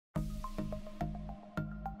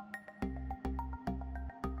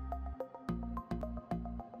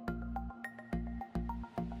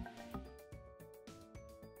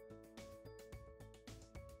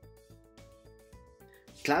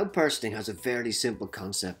Cloudbursting has a fairly simple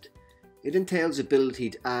concept. It entails the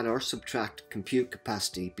ability to add or subtract compute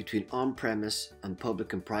capacity between on-premise and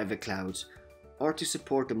public and private clouds, or to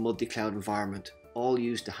support a multi-cloud environment, all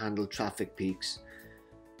used to handle traffic peaks.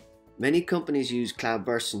 Many companies use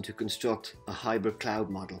cloudbursting to construct a hybrid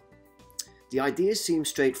cloud model. The idea seems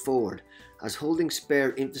straightforward, as holding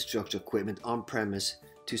spare infrastructure equipment on-premise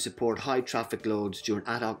to support high traffic loads during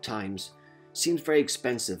ad hoc times seems very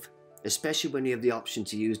expensive, especially when you have the option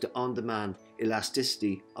to use the on-demand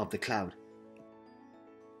elasticity of the cloud.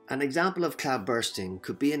 An example of cloudbursting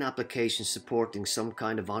could be an application supporting some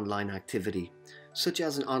kind of online activity, such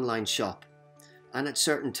as an online shop, and at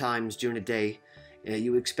certain times during the day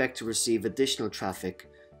you expect to receive additional traffic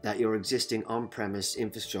that your existing on-premise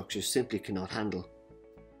infrastructure simply cannot handle.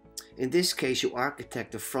 In this case, you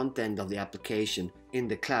architect the front end of the application in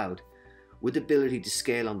the cloud with the ability to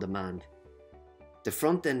scale on demand. The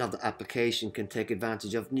front end of the application can take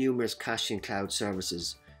advantage of numerous caching cloud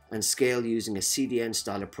services and scale using a CDN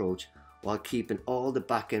style approach while keeping all the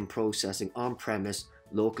back-end processing on-premise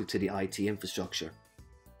local to the IT infrastructure.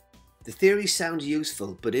 The theory sounds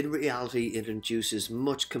useful, but in reality it introduces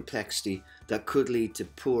much complexity that could lead to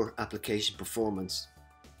poor application performance.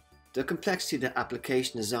 The complexity of the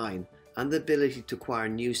application design and the ability to acquire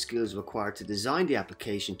new skills required to design the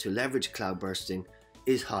application to leverage cloudbursting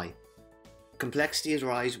is high. Complexities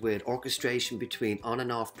arise with orchestration between on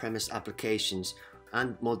and off premise applications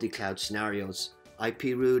and multi-cloud scenarios.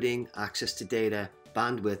 IP routing, access to data,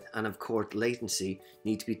 bandwidth and of course latency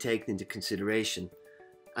need to be taken into consideration.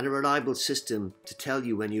 And a reliable system to tell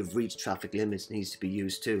you when you've reached traffic limits needs to be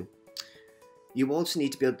used too. You also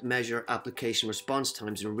need to be able to measure application response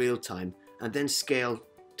times in real time and then scale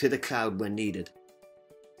to the cloud when needed.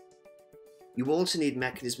 You also need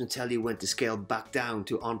mechanisms to tell you when to scale back down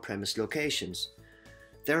to on-premise locations.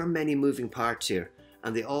 There are many moving parts here,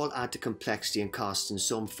 and they all add to complexity and costs in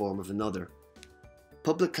some form or another.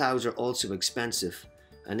 Public clouds are also expensive,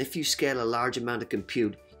 and if you scale a large amount of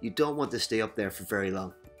compute, you don't want to stay up there for very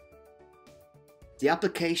long. The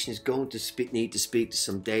application is going to need to speak to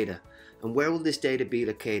some data, and where will this data be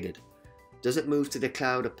located? Does it move to the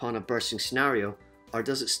cloud upon a bursting scenario, or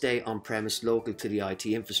does it stay on-premise local to the IT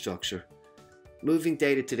infrastructure? Moving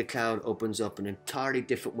data to the cloud opens up an entirely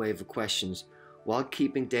different wave of questions, while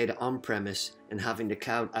keeping data on-premise and having the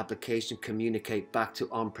cloud application communicate back to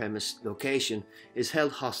on-premise location is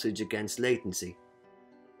held hostage against latency.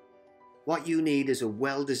 What you need is a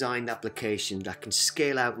well-designed application that can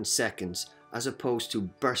scale out in seconds as opposed to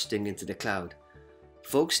bursting into the cloud.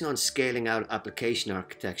 Focusing on scaling out application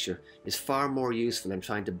architecture is far more useful than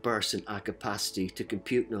trying to burst and add capacity to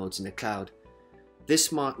compute nodes in the cloud.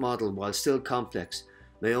 This model, while still complex,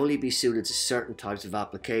 may only be suited to certain types of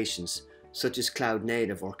applications, such as cloud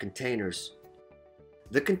native or containers.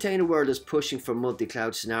 The container world is pushing for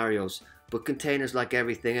multi-cloud scenarios, but containers, like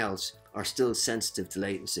everything else, are still sensitive to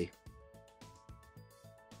latency.